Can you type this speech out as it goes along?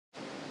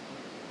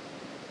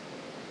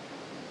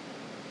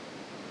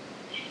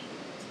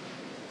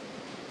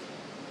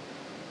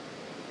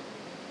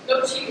No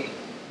cheating.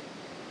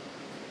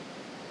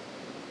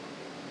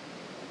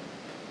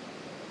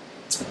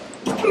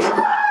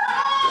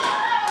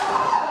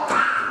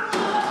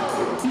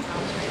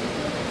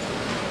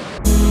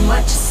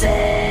 What you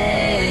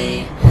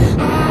say?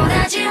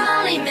 That you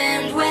only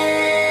meant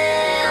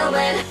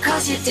well,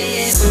 cause you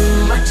did.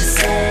 What you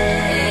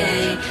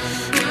say?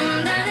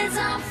 That it's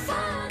all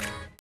fun.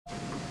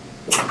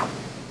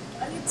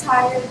 Are you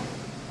tired?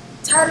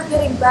 Tired of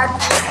getting bad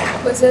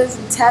quizzes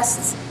and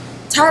tests?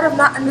 Tired of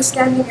not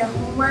understanding your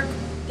homework?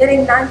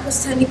 Getting 9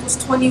 plus 10 equals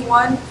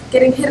 21?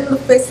 Getting hit in the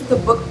face with a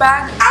book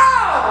bag?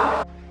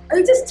 Ow! Are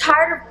you just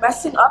tired of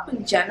messing up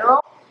in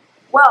general?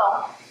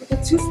 Well, with the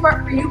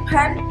 2smart4u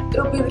pen,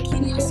 it'll be the key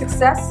to your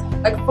success,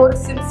 like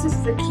photosynthesis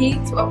is the key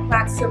to a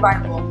plant's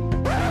survival.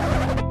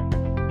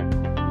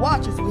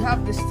 Watch as we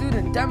have the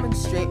student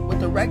demonstrate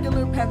with a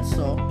regular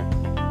pencil.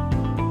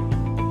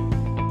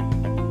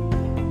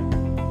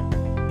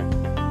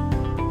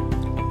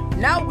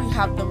 Now we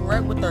have them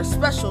write with our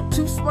special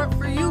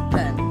 2smart4u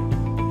pen.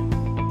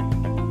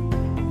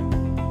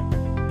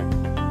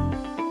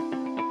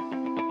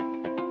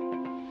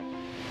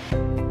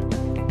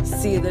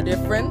 See the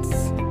difference?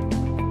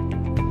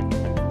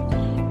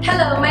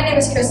 Hello, my name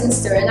is Kristen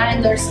Stewart and I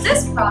endorsed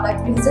this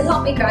product because it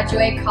helped me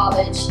graduate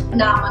college.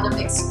 Now I'm on the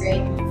big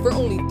screen. For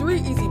only 3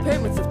 easy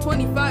payments of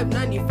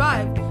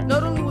 $25.95,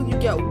 not only will you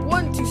get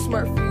one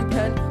 2smart4u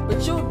pen,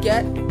 but you'll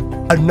get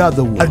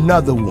another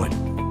one.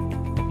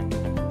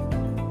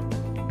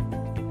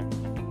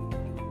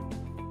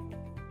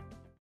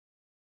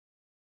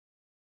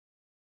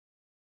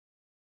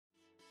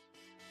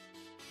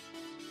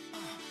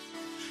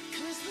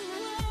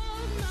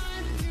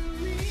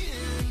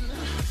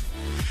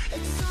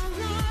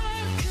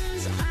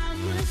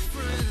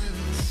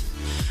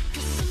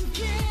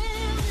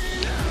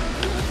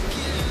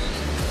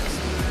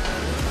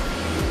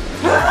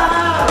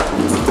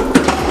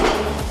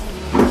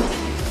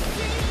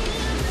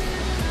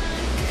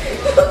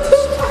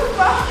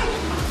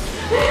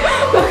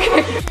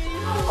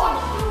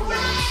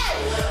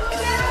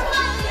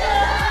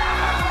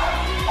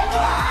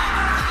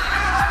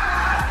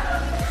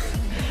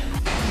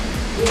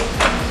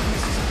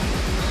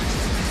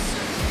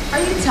 Are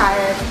you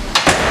tired?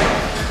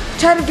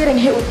 Tired of getting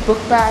hit with book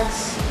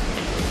bags?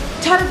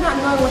 Tired of not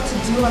knowing what to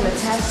do on a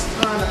test,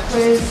 or on a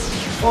quiz,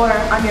 or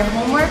on your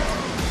homework?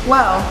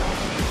 Well,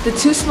 the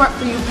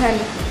 2smart4u pen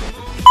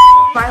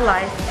my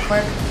life.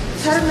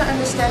 Tired of not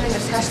understanding a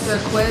test or a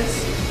quiz?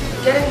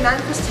 Getting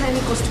 9 plus 10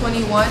 equals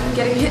 21?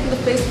 Getting hit in the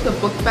face with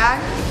a book bag?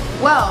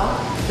 Well,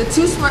 the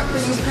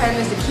 2smart4u pen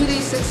is the key to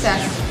your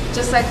success,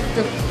 just like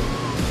the...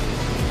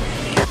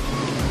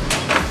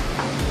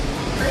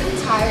 Are you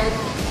tired?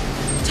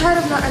 Tired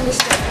of not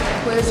understanding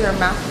a quiz or a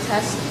math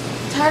test?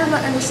 Tired of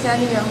not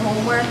understanding your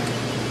homework?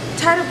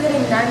 Tired of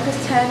getting 9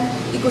 plus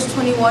 10 equals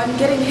 21?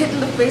 Getting hit in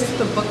the face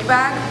with a book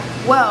bag?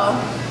 Well,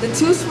 the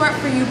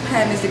 2smart4u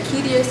pen is the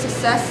key to your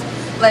success,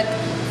 like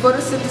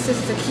photosynthesis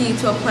is the key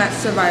to a plant's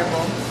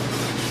survival.